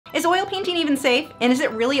Is oil painting even safe? And is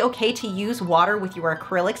it really okay to use water with your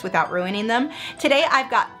acrylics without ruining them? Today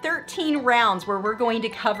I've got 13 rounds where we're going to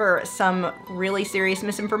cover some really serious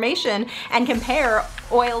misinformation and compare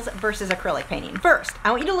oils versus acrylic painting. First,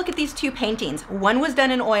 I want you to look at these two paintings. One was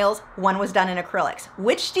done in oils, one was done in acrylics.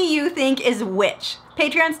 Which do you think is which?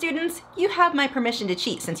 Patreon students, you have my permission to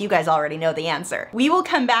cheat since you guys already know the answer. We will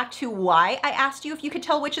come back to why I asked you if you could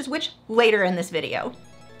tell which is which later in this video.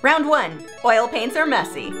 Round 1, oil paints are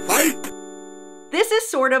messy. This is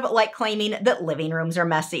sort of like claiming that living rooms are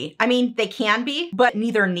messy. I mean, they can be, but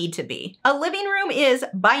neither need to be. A living room is,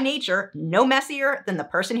 by nature, no messier than the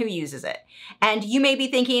person who uses it. And you may be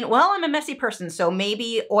thinking, well, I'm a messy person, so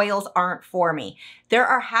maybe oils aren't for me. There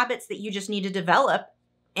are habits that you just need to develop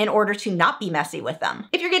in order to not be messy with them.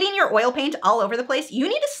 If you're getting your oil paint all over the place, you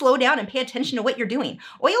need to slow down and pay attention to what you're doing.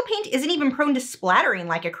 Oil paint isn't even prone to splattering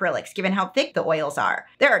like acrylics, given how thick the oils are.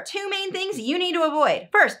 There are two main things you need to avoid.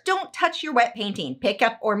 First, don't touch your wet painting. Pick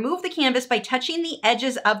up or move the canvas by touching the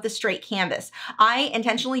edges of the straight canvas. I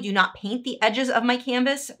intentionally do not paint the edges of my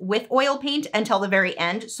canvas with oil paint until the very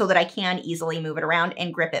end so that I can easily move it around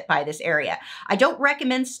and grip it by this area. I don't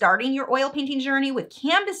recommend starting your oil painting journey with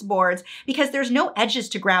canvas boards because there's no edges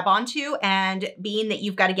to grab onto, and being that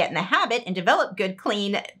you've got to get in the habit and develop good,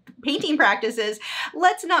 clean painting practices,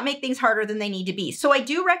 let's not make things harder than they need to be. So I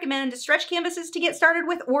do recommend stretch canvases to get started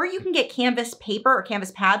with, or you can get canvas paper or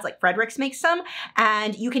canvas pads like Fredrix makes some,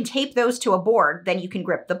 and you can tape those to a board. Then you can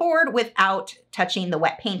grip the board without touching the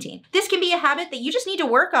wet painting. This can be a habit that you just need to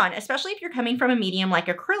work on, especially if you're coming from a medium like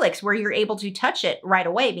acrylics where you're able to touch it right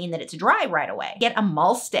away, meaning that it's dry right away. Get a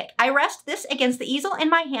mull stick. I rest this against the easel and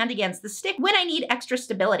my hand against the stick when I need extra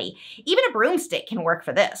stability. Even a broomstick can work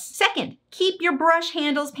for this. Second, keep your brush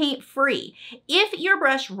handles paint free. If your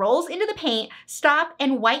brush rolls into the paint, stop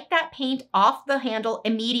and wipe that paint off the handle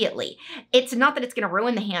immediately. It's not that it's gonna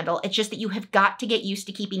ruin the handle, it's just that you have got to get used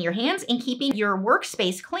to keeping your hands and keeping your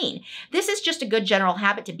workspace clean. This is just a good general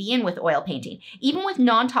habit to be in with oil painting. Even with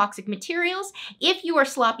non-toxic materials, if you are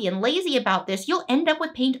sloppy and lazy about this, you'll end up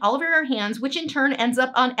with paint all over your hands, which in turn ends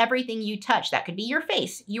up on everything you touch. That could be your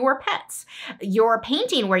face, your pets, your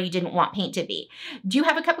painting where you didn't want paint to be. Do you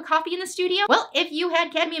have a cup of coffee in the studio? Well, if you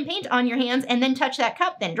had cadmium paint on your hands and then touch that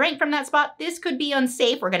cup, then drank from that spot, this could be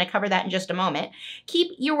unsafe. We're gonna cover that in just a moment.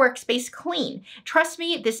 Keep your workspace clean. Trust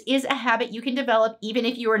me, this is a habit you can develop even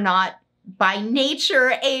if you are not by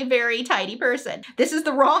nature a very tidy person. This is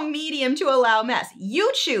the wrong medium to allow mess.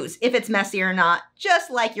 You choose if it's messy or not,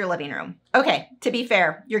 just like your living room. Okay, to be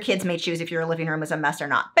fair, your kids may choose if your living room is a mess or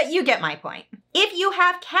not, but you get my point. If you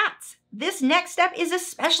have cats, this next step is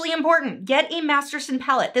especially important. Get a Masterson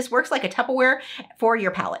palette. This works like a Tupperware for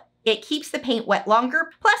your palette. It keeps the paint wet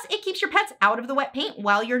longer, plus it keeps your pets out of the wet paint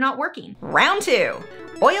while you're not working. Round 2,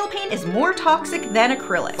 oil paint is more toxic than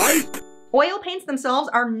acrylics. Oil paints themselves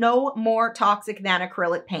are no more toxic than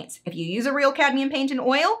acrylic paints. If you use a real cadmium paint in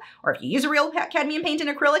oil, or if you use a real cadmium paint in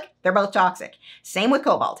acrylic, they're both toxic. Same with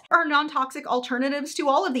cobalt. There are non-toxic alternatives to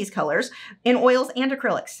all of these colors in oils and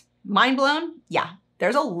acrylics. Mind blown? Yeah.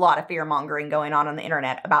 There's a lot of fear mongering going on the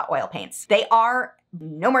internet about oil paints. They are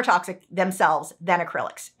no more toxic themselves than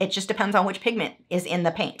acrylics. It just depends on which pigment is in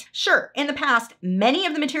the paint. Sure, in the past, many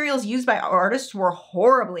of the materials used by artists were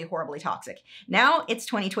horribly, horribly toxic. Now it's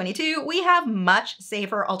 2022, we have much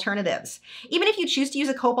safer alternatives. Even if you choose to use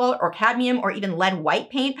a cobalt or cadmium or even lead white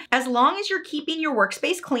paint, as long as you're keeping your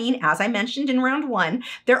workspace clean, as I mentioned in round 1,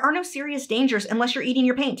 there are no serious dangers unless you're eating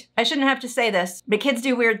your paint. I shouldn't have to say this, but kids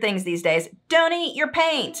do weird things these days. Don't eat your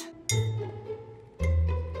paint.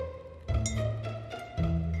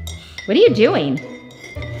 What are you doing?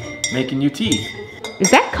 Making you tea. Is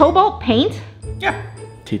that cobalt paint? Yeah.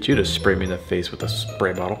 Teach you to spray me in the face with a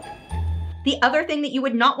spray bottle. The other thing that you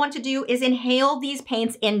would not want to do is inhale these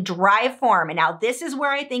paints in dry form. And now this is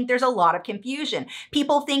where I think there's a lot of confusion.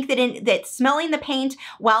 People think that that smelling the paint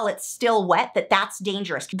while it's still wet, that's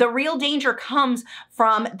dangerous. The real danger comes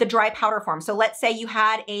from the dry powder form. So let's say you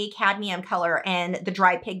had a cadmium color and the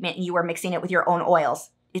dry pigment and you were mixing it with your own oils.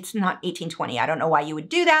 It's not 1820. I don't know why you would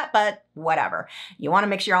do that, but whatever. You want to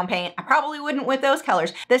mix your own paint? I probably wouldn't with those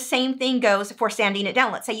colors. The same thing goes for sanding it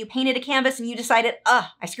down. Let's say you painted a canvas and you decided,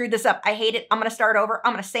 I screwed this up. I hate it. I'm going to start over.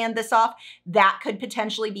 I'm going to sand this off. That could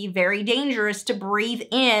potentially be very dangerous to breathe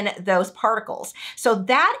in those particles. So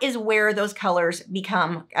that is where those colors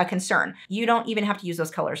become a concern. You don't even have to use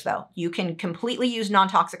those colors though. You can completely use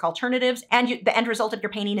non-toxic alternatives and the end result of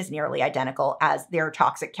your painting is nearly identical as their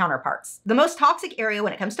toxic counterparts. The most toxic area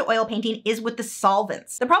when it comes to oil painting is with the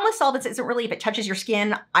solvents. The problem with solvents solvents isn't really if it touches your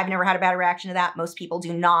skin. I've never had a bad reaction to that. Most people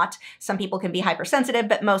do not. Some people can be hypersensitive,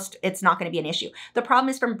 but most it's not going to be an issue. The problem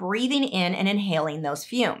is from breathing in and inhaling those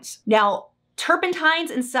fumes. Now,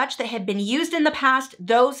 turpentines and such that have been used in the past,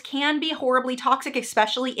 those can be horribly toxic,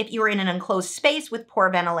 especially if you're in an enclosed space with poor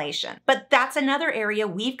ventilation. But that's another area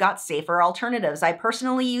we've got safer alternatives. I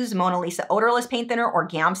personally use Mona Lisa odorless paint thinner or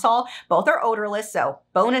Gamsol. Both are odorless, so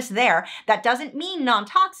bonus there. That doesn't mean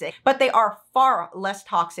non-toxic, but they are far less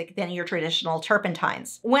toxic than your traditional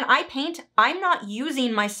turpentines. When I paint, I'm not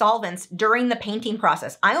using my solvents during the painting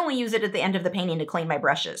process. I only use it at the end of the painting to clean my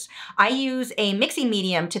brushes. I use a mixing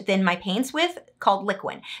medium to thin my paints with called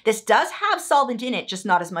Liquin. This does have solvent in it, just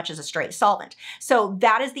not as much as a straight solvent. So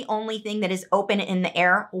that is the only thing that is open in the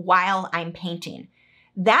air while I'm painting.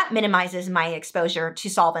 That minimizes my exposure to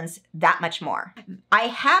solvents that much more. I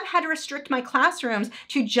have had to restrict my classrooms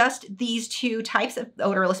to just these two types of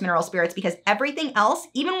odorless mineral spirits because everything else,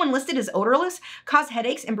 even when listed as odorless, cause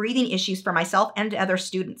headaches and breathing issues for myself and other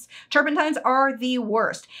students. Turpentines are the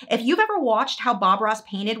worst. If you've ever watched how Bob Ross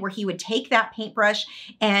painted where he would take that paintbrush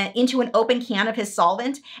and into an open can of his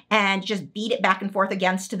solvent and just beat it back and forth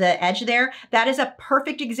against the edge there, that is a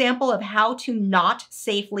perfect example of how to not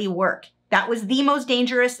safely work. That was the most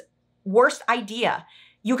dangerous, worst idea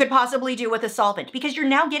you could possibly do with a solvent because you're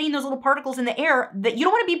now getting those little particles in the air that you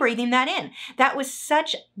don't want to be breathing that in. That was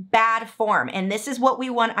such bad form. And this is what we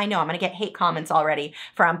want. I know I'm going to get hate comments already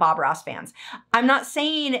from Bob Ross fans. I'm not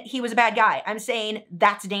saying he was a bad guy. I'm saying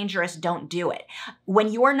that's dangerous. Don't do it.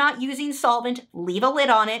 When you are not using solvent, leave a lid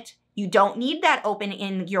on it. You don't need that open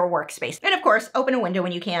in your workspace. And of course, open a window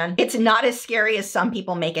when you can. It's not as scary as some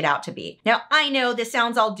people make it out to be. Now, I know this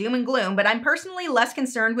sounds all doom and gloom, but I'm personally less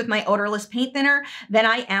concerned with my odorless paint thinner than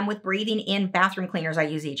I am with breathing in bathroom cleaners I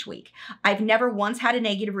use each week. I've never once had a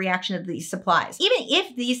negative reaction to these supplies. Even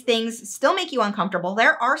if these things still make you uncomfortable,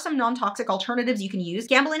 there are some non-toxic alternatives you can use.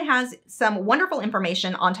 Gamblin has some wonderful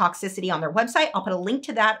information on toxicity on their website. I'll put a link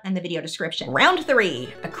to that in the video description. Round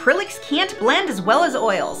 3, acrylics can't blend as well as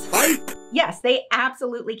oils. Yes, they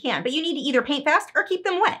absolutely can, but you need to either paint fast or keep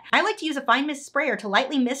them wet. I like to use a fine mist sprayer to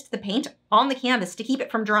lightly mist the paint on the canvas to keep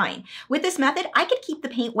it from drying. With this method, I could keep the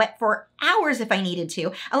paint wet for hours if I needed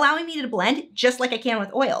to, allowing me to blend just like I can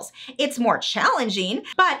with oils. It's more challenging,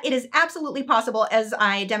 but it is absolutely possible as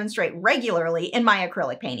I demonstrate regularly in my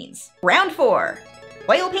acrylic paintings. Round 4,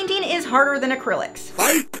 oil painting is harder than acrylics.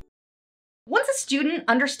 Once a student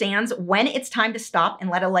understands when it's time to stop and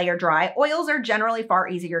let a layer dry, oils are generally far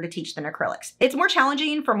easier to teach than acrylics. It's more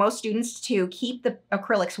challenging for most students to keep the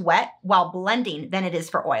acrylics wet while blending than it is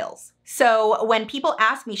for oils. So when people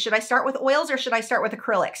ask me, should I start with oils or should I start with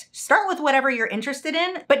acrylics? Start with whatever you're interested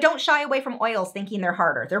in, but don't shy away from oils thinking they're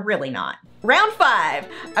harder. They're really not. Round 5,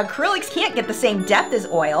 acrylics can't get the same depth as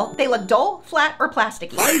oil. They look dull, flat, or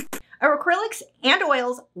plasticky. Acrylics and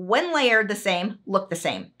oils, when layered the same, look the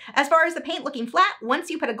same. As far as the paint looking flat, once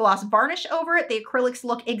you put a gloss varnish over it, the acrylics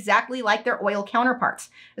look exactly like their oil counterparts,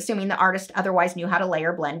 assuming the artist otherwise knew how to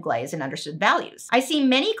layer, blend, glaze, and understood values. I see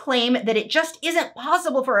many claim that it just isn't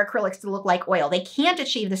possible for acrylics to look like oil. They can't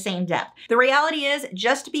achieve the same depth. The reality is,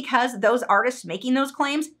 just because those artists making those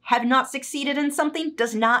claims have not succeeded in something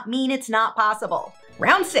does not mean it's not possible.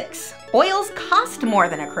 Round 6, oils cost more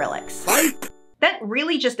than acrylics. That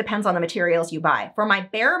really just depends on the materials you buy. For my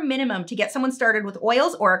bare minimum to get someone started with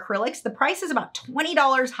oils or acrylics, the price is about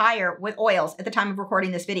 $20 higher with oils at the time of recording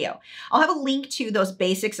this video. I'll have a link to those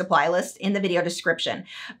basic supply lists in the video description.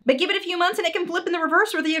 But give it a few months and it can flip in the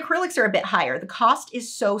reverse where the acrylics are a bit higher. The cost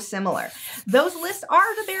is so similar. Those lists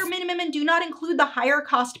are the bare minimum and do not include the higher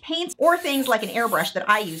cost paints or things like an airbrush that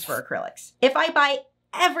I use for acrylics. If I buy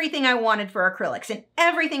everything I wanted for acrylics and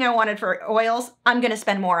everything I wanted for oils, I'm gonna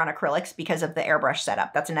spend more on acrylics because of the airbrush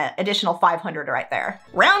setup. That's an additional $500 right there.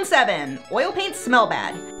 Round 7, oil paints smell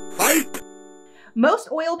bad. Most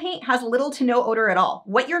oil paint has little to no odor at all.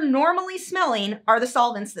 What you're normally smelling are the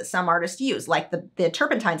solvents that some artists use, like the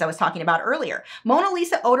turpentines I was talking about earlier. Mona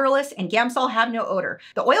Lisa odorless and Gamsol have no odor.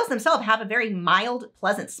 The oils themselves have a very mild,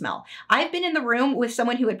 pleasant smell. I've been in the room with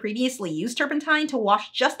someone who had previously used turpentine to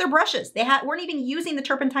wash just their brushes. They weren't even using the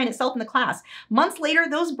turpentine itself in the class. Months later,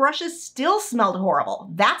 those brushes still smelled horrible.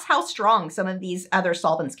 That's how strong some of these other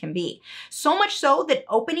solvents can be. So much so that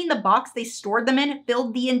opening the box they stored them in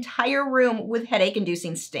filled the entire room with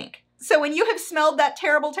headache-inducing stink. So when you have smelled that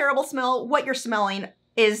terrible, terrible smell, what you're smelling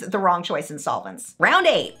is the wrong choice in solvents. Round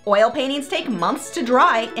 8, oil paintings take months to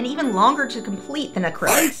dry and even longer to complete than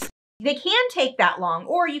acrylics. They can take that long,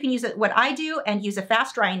 or you can use it, what I do, and use a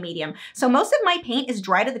fast drying medium. So most of my paint is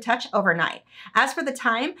dry to the touch overnight. As for the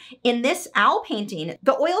time, in this owl painting,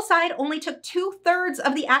 the oil side only took 2/3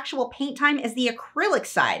 of the actual paint time as the acrylic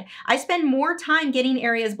side. I spend more time getting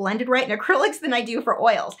areas blended right in acrylics than I do for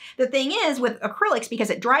oils. The thing is, with acrylics, because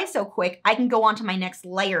it dries so quick, I can go on to my next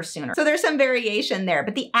layer sooner. So there's some variation there,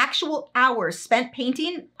 but the actual hours spent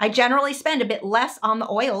painting, I generally spend a bit less on the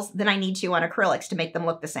oils than I need to on acrylics to make them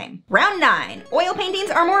look the same. Round 9, oil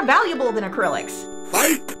paintings are more valuable than acrylics.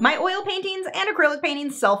 My oil paintings and acrylic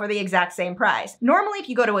paintings sell for the exact same price. Normally, if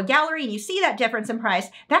you go to a gallery and you see that difference in price,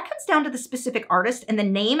 that comes down to the specific artist and the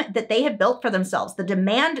name that they have built for themselves, the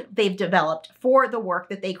demand they've developed for the work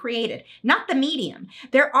that they created, not the medium.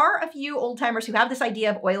 There are a few old timers who have this idea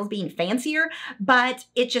of oils being fancier, but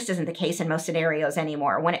it just isn't the case in most scenarios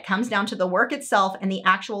anymore. When it comes down to the work itself and the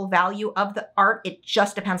actual value of the art, it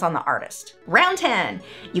just depends on the artist. Round 10,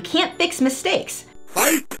 you can't fix mistakes.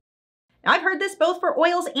 Now, I've heard this both for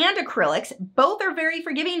oils and acrylics. Both are very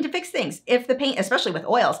forgiving to fix things. If the paint, especially with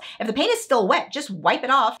oils, if the paint is still wet, just wipe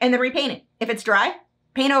it off and then repaint it. If it's dry,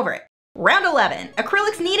 paint over it. Round 11,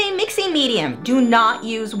 acrylics need a mixing medium. Do not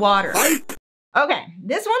use water. Okay,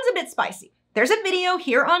 this one's a bit spicy. There's a video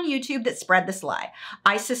here on YouTube that spread this lie.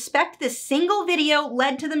 I suspect this single video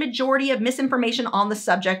led to the majority of misinformation on the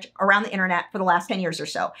subject around the internet for the last 10 years or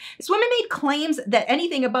so. This woman made claims that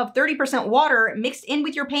anything above 30% water mixed in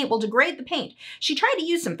with your paint will degrade the paint. She tried to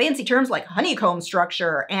use some fancy terms like honeycomb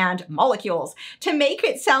structure and molecules to make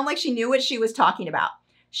it sound like she knew what she was talking about.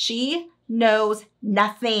 She knows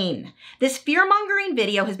nothing. This fear-mongering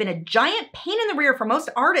video has been a giant pain in the rear for most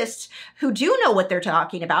artists who do know what they're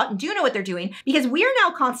talking about and do know what they're doing, because we are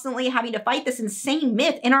now constantly having to fight this insane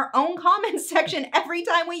myth in our own comments section every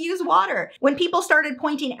time we use water. When people started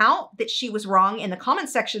pointing out that she was wrong in the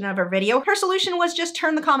comments section of her video, her solution was just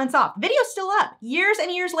turn the comments off. The video's still up. Years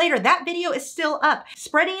and years later, that video is still up,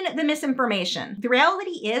 spreading the misinformation. The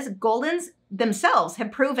reality is, Goldens themselves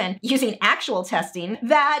have proven, using actual testing,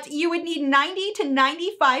 that you would need 90 to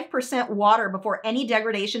 95% water before any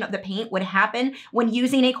degradation of the paint would happen when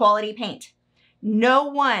using a quality paint. No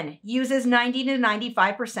one uses 90 to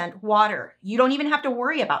 95% water. You don't even have to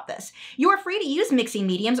worry about this. You are free to use mixing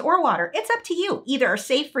mediums or water. It's up to you. Either are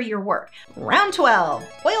safe for your work. Round 12.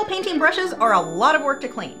 Oil painting brushes are a lot of work to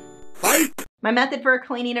clean. My method for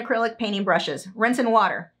cleaning acrylic painting brushes: rinse in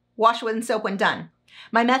water, wash with soap when done.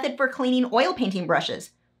 My method for cleaning oil painting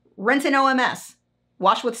brushes: rinse in OMS,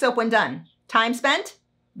 wash with soap when done. Time spent?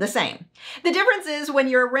 The same. The difference is when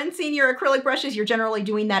you're rinsing your acrylic brushes, you're generally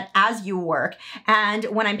doing that as you work. And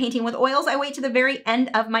when I'm painting with oils, I wait to the very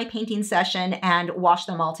end of my painting session and wash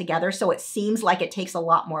them all together, so it seems like it takes a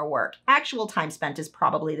lot more work. Actual time spent is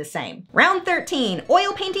probably the same. Round 13,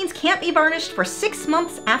 oil paintings can't be varnished for 6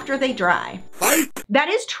 months after they dry. That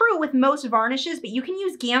is true with most varnishes, but you can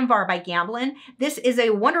use Gamvar by Gamblin. This is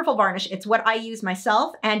a wonderful varnish. It's what I use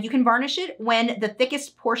myself, and you can varnish it when the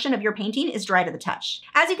thickest portion of your painting is dry to the touch.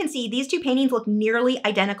 As you can see, these two paintings look nearly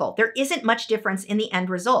identical. There isn't much difference in the end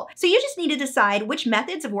result. So you just need to decide which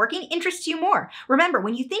methods of working interests you more. Remember,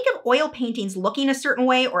 when you think of oil paintings looking a certain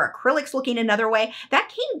way or acrylics looking another way, that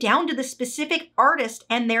came down to the specific artist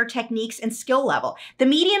and their techniques and skill level. The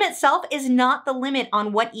medium itself is not the limit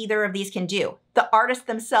on what either of these can do. The artists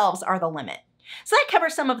themselves are the limit. So that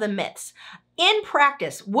covers some of the myths. In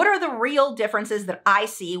practice, what are the real differences that I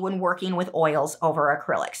see when working with oils over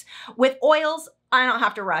acrylics? With oils, I don't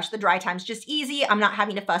have to rush. The dry time's just easy. I'm not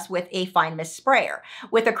having to fuss with a fine mist sprayer.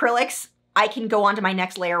 With acrylics, I can go on to my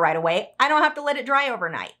next layer right away. I don't have to let it dry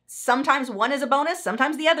overnight. Sometimes one is a bonus,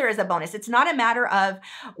 sometimes the other is a bonus. It's not a matter of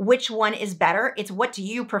which one is better, it's what do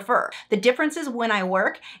you prefer. The difference is when I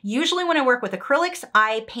work, usually when I work with acrylics,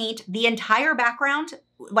 I paint the entire background,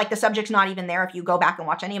 like the subject's not even there. If you go back and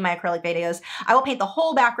watch any of my acrylic videos, I will paint the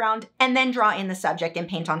whole background and then draw in the subject and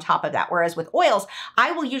paint on top of that. Whereas with oils,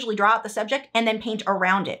 I will usually draw out the subject and then paint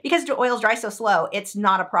around it. Because the oils dry so slow, it's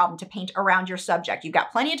not a problem to paint around your subject. You've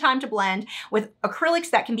got plenty of time to blend. With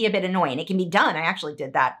acrylics, that can be a bit annoying. It can be done. I actually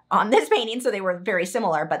did that on this painting, so they were very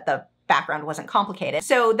similar, but the background wasn't complicated.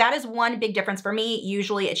 So that is one big difference for me.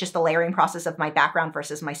 Usually it's just the layering process of my background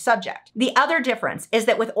versus my subject. The other difference is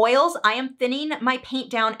that with oils, I am thinning my paint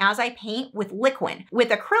down as I paint with liquid. With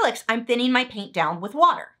acrylics, I'm thinning my paint down with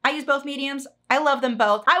water. I use both mediums. I love them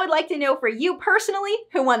both. I would like to know for you personally,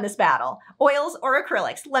 who won this battle? Oils or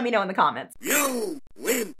acrylics? Let me know in the comments. You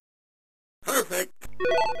win. Perfect.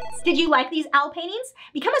 Did you like these owl paintings?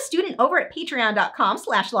 Become a student over at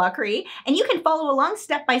patreon.com/Lachri, and you can follow along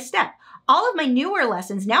step by step. All of my newer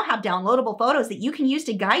lessons now have downloadable photos that you can use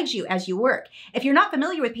to guide you as you work. If you're not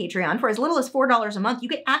familiar with Patreon, for as little as $4 a month, you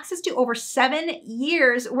get access to over 7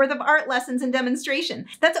 years worth of art lessons and demonstrations.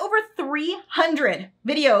 That's over 300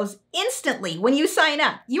 videos instantly when you sign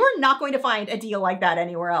up. You are not going to find a deal like that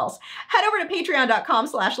anywhere else. Head over to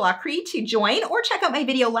patreon.com/Lachri to join, or check out my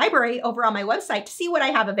video library over on my website to see what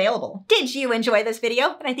I have available. Did you enjoy this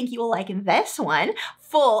video? Then I think you will like this one,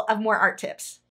 full of more art tips.